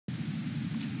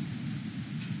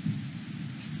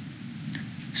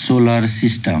Solar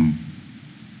system.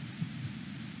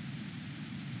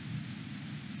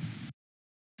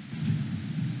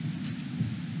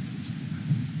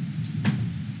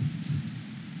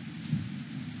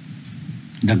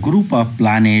 The group of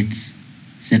planets,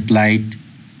 satellites,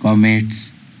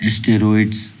 comets,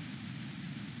 asteroids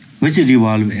which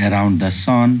revolve around the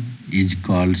Sun is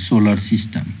called solar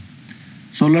system.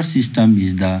 Solar system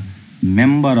is the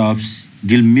member of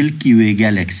Milky Way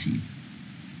galaxy.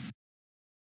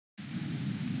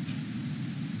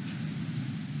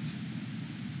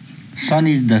 Sun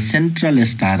is the central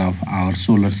star of our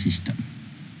solar system.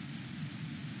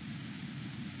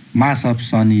 Mass of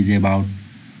Sun is about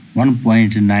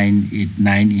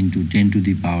 1.989 into 10 to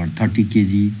the power 30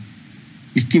 kg.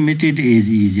 Estimated age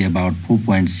is about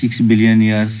 4.6 billion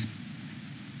years.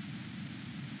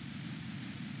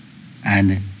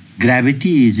 And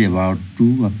gravity is about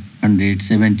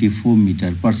 274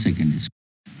 meters per second.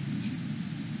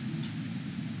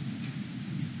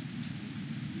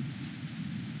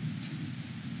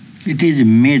 It is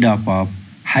made up of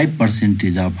high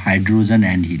percentage of hydrogen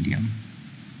and helium.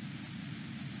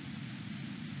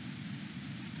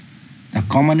 The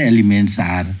common elements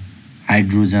are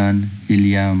hydrogen,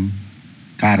 helium,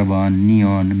 carbon,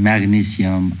 neon,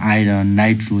 magnesium, iron,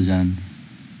 nitrogen,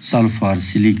 sulfur,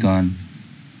 silicon,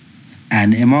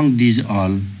 and among these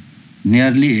all,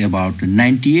 nearly about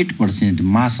 98%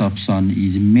 mass of Sun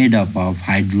is made up of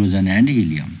hydrogen and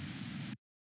helium.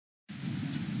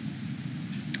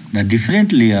 The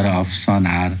different layers of Sun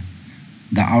are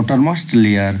the outermost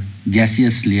layer,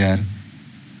 gaseous layer,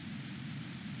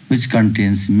 which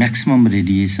contains maximum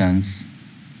radiations,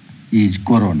 is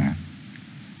corona.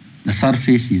 The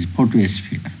surface is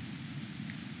photosphere.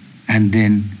 And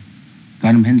then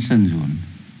convection zone,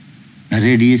 the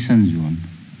radiation zone,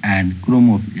 and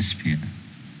chromosphere.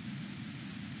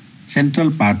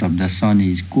 Central part of the Sun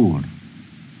is core.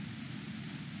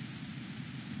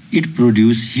 It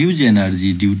produces huge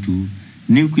energy due to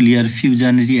nuclear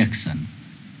fusion reaction.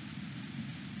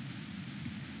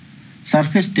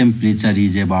 Surface temperature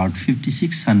is about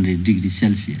 5600 degrees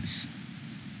Celsius.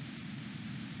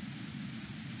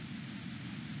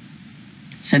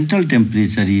 Central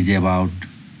temperature is about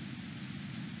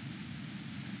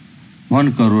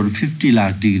 1 crore 50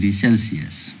 lakh degrees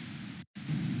Celsius.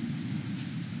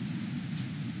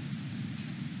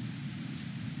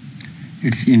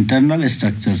 Its internal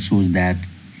structure shows that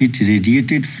heat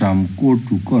radiated from core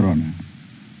to corona.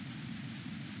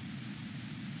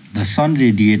 The Sun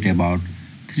radiates about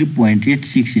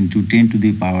 3.86 into 10 to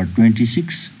the power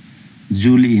 26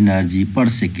 joule energy per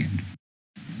second.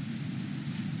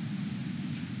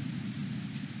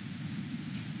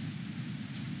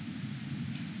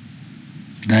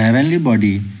 The heavenly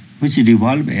body which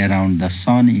revolve around the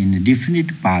Sun in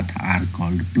definite path are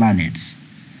called planets.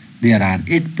 There are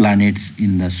 8 planets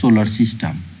in the solar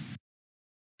system.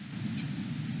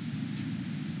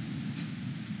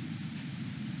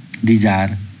 These are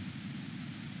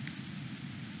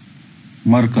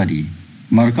Mercury.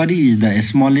 Mercury is the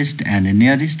smallest and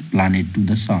nearest planet to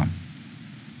the Sun.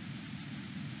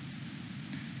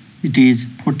 It is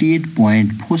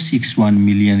 48.461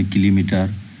 million kilometers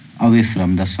away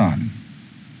from the Sun.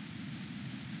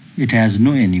 It has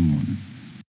no any moon.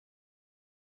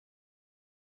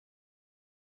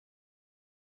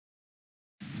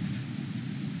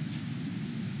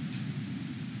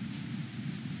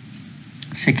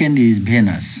 Second is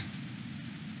Venus.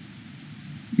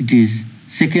 It is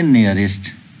second nearest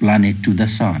planet to the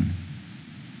Sun.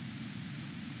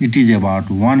 It is about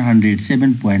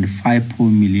 107.54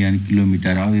 million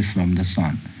kilometers away from the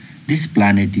Sun. This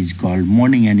planet is called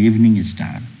morning and evening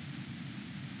star.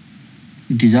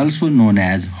 It is also known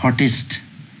as hottest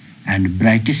and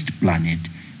brightest planet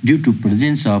due to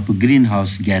presence of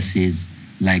greenhouse gases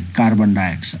like carbon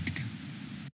dioxide.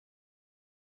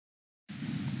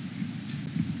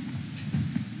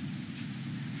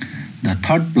 The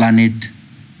third planet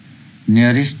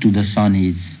nearest to the Sun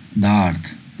is the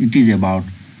Earth. It is about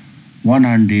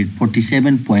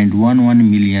 147.11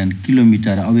 million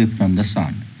kilometers away from the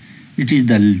Sun. It is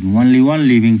the only one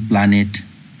living planet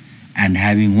and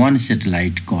having one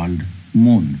satellite called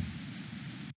Moon.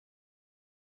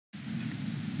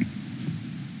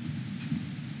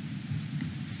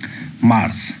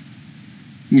 Mars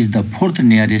is the fourth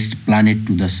nearest planet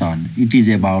to the Sun. It is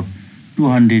about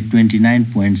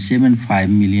 229.75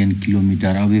 million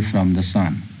kilometers away from the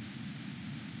Sun.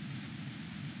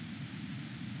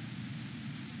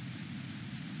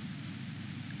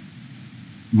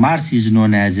 Mars is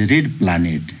known as a red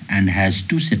planet and has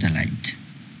 2 satellites.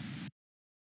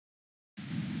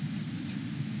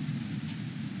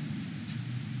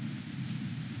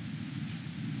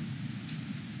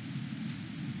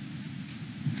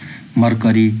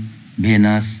 Mercury,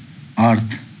 Venus,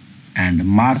 Earth, and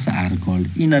Mars are called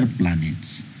inner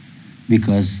planets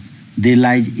because they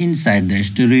lie inside the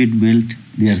asteroid belt.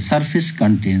 Their surface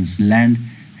contains land,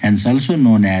 hence also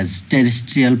known as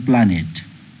terrestrial planet.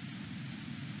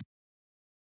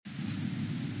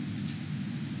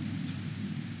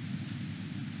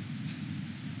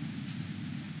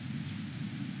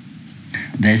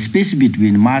 The space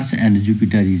between Mars and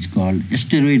Jupiter is called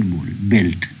asteroid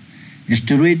belt.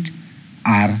 Asteroids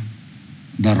are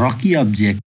the rocky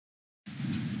objects.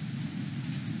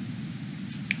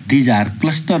 These are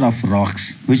clusters of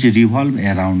rocks which revolve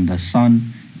around the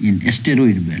Sun in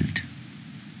asteroid belt.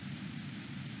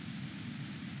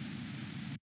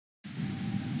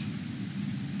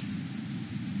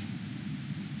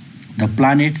 The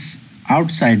planets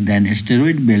outside the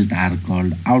asteroid belt are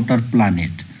called outer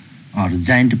planet or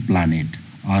giant planet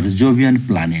or Jovian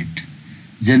planet.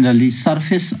 Generally,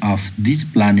 surface of these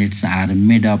planets are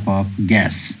made up of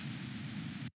gas.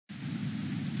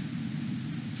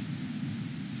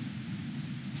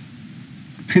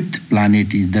 Fifth planet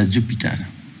is the Jupiter.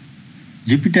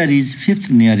 Jupiter is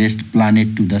fifth nearest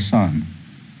planet to the Sun.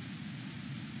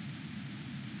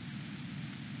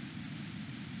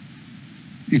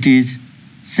 It is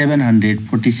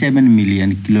 747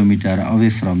 million kilometers away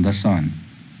from the Sun,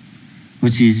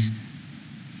 which is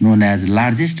known as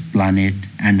largest planet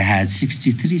and has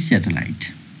 63 satellites.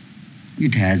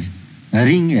 It has a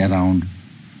ring around,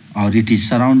 or it is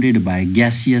surrounded by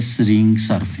gaseous ring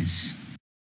surface.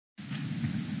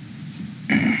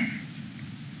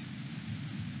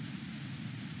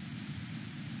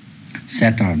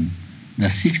 Saturn, the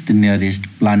sixth nearest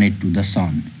planet to the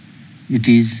Sun. It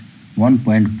is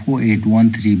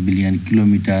 1.4813 billion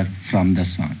kilometers from the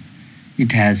Sun.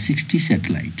 It has 60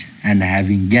 satellites and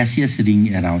having gaseous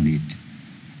ring around it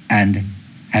and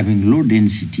having low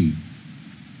density.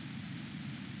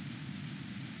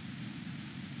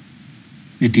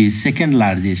 It is second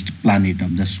largest planet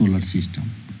of the solar system.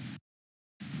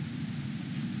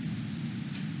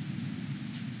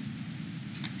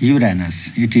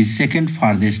 Uranus, it is second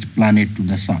farthest planet to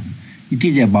the Sun. It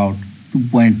is about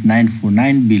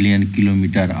 2.949 billion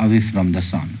kilometers away from the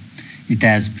Sun. It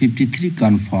has 53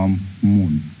 confirmed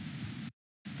moons.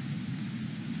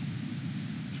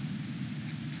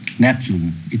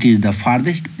 Neptune, it is the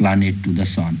farthest planet to the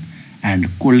Sun and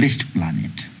coldest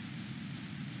planet.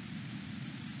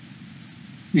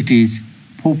 It is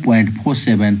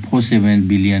 4.4747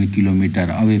 billion kilometers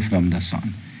away from the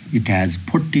Sun. It has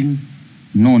 14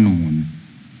 known moons.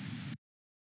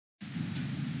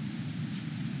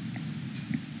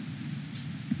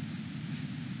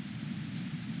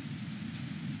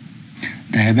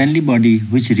 The heavenly body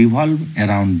which revolve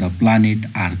around the planet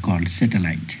are called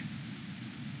satellites.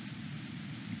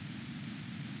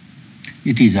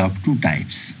 It is of two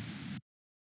types.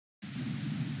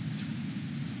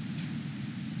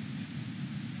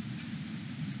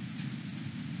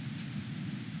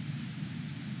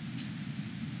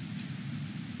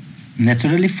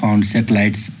 Naturally found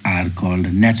satellites are called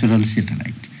natural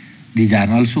satellites. These are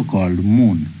also called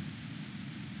moon.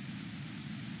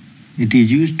 It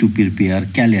is used to prepare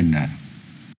calendar.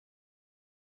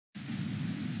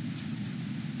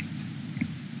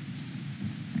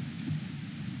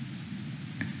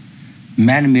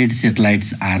 Man-made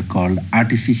satellites are called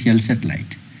artificial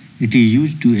satellites. It is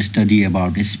used to study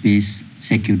about space,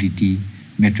 security,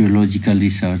 meteorological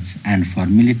research, and for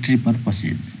military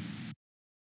purposes.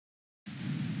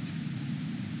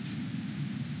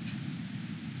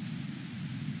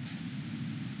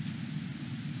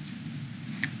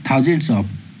 Thousands of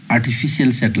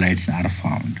artificial satellites are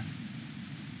found.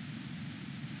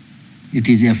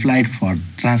 It is applied for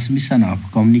transmission of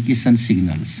communication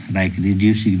signals like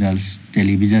radio signals,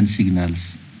 television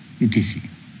signals, etc.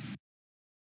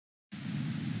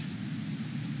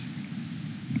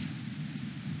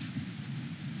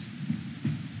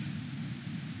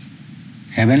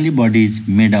 Heavenly bodies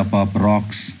made up of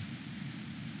rocks,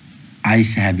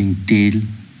 ice having tail,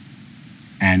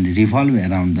 and revolve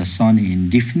around the Sun in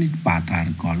definite path are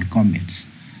called comets.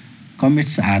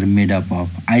 Comets are made up of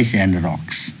ice and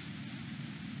rocks.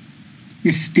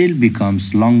 Its tail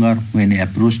becomes longer when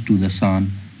approach to the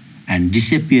Sun and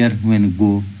disappear when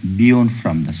go beyond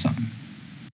from the Sun.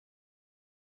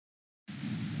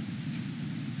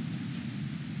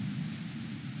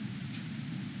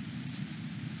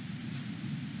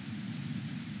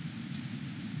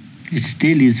 Its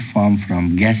tail is formed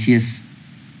from gaseous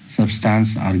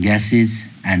substance or gases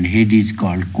and head is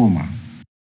called coma.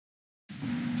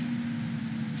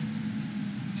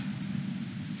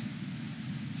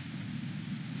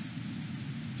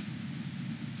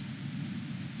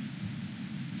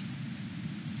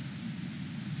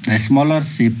 A smaller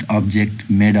shaped object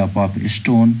made up of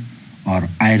stone or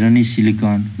iron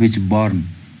silicon which burn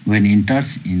when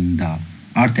enters in the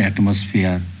Earth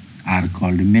atmosphere are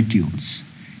called meteors.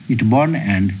 It burns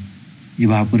and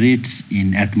evaporates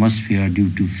in atmosphere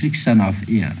due to friction of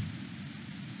air.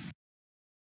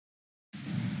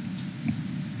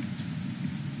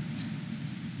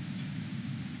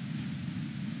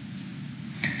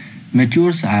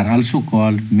 Meteors are also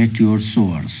called meteor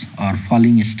showers or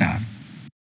falling stars.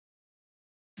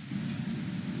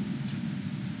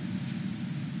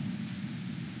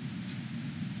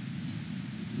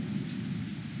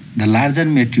 The larger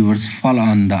meteors fall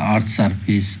on the Earth's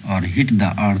surface or hit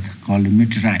the Earth called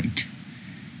meteorite.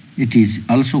 It is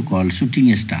also called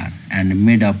shooting star and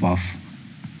made up of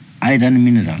iron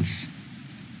minerals.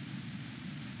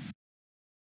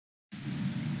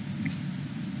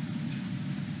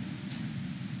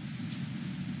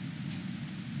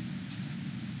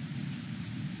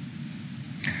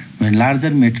 When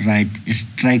larger meteorites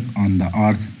strike on the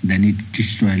Earth, then it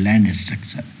destroys land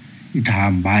structure. It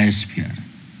harms biosphere,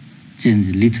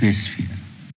 change lithosphere.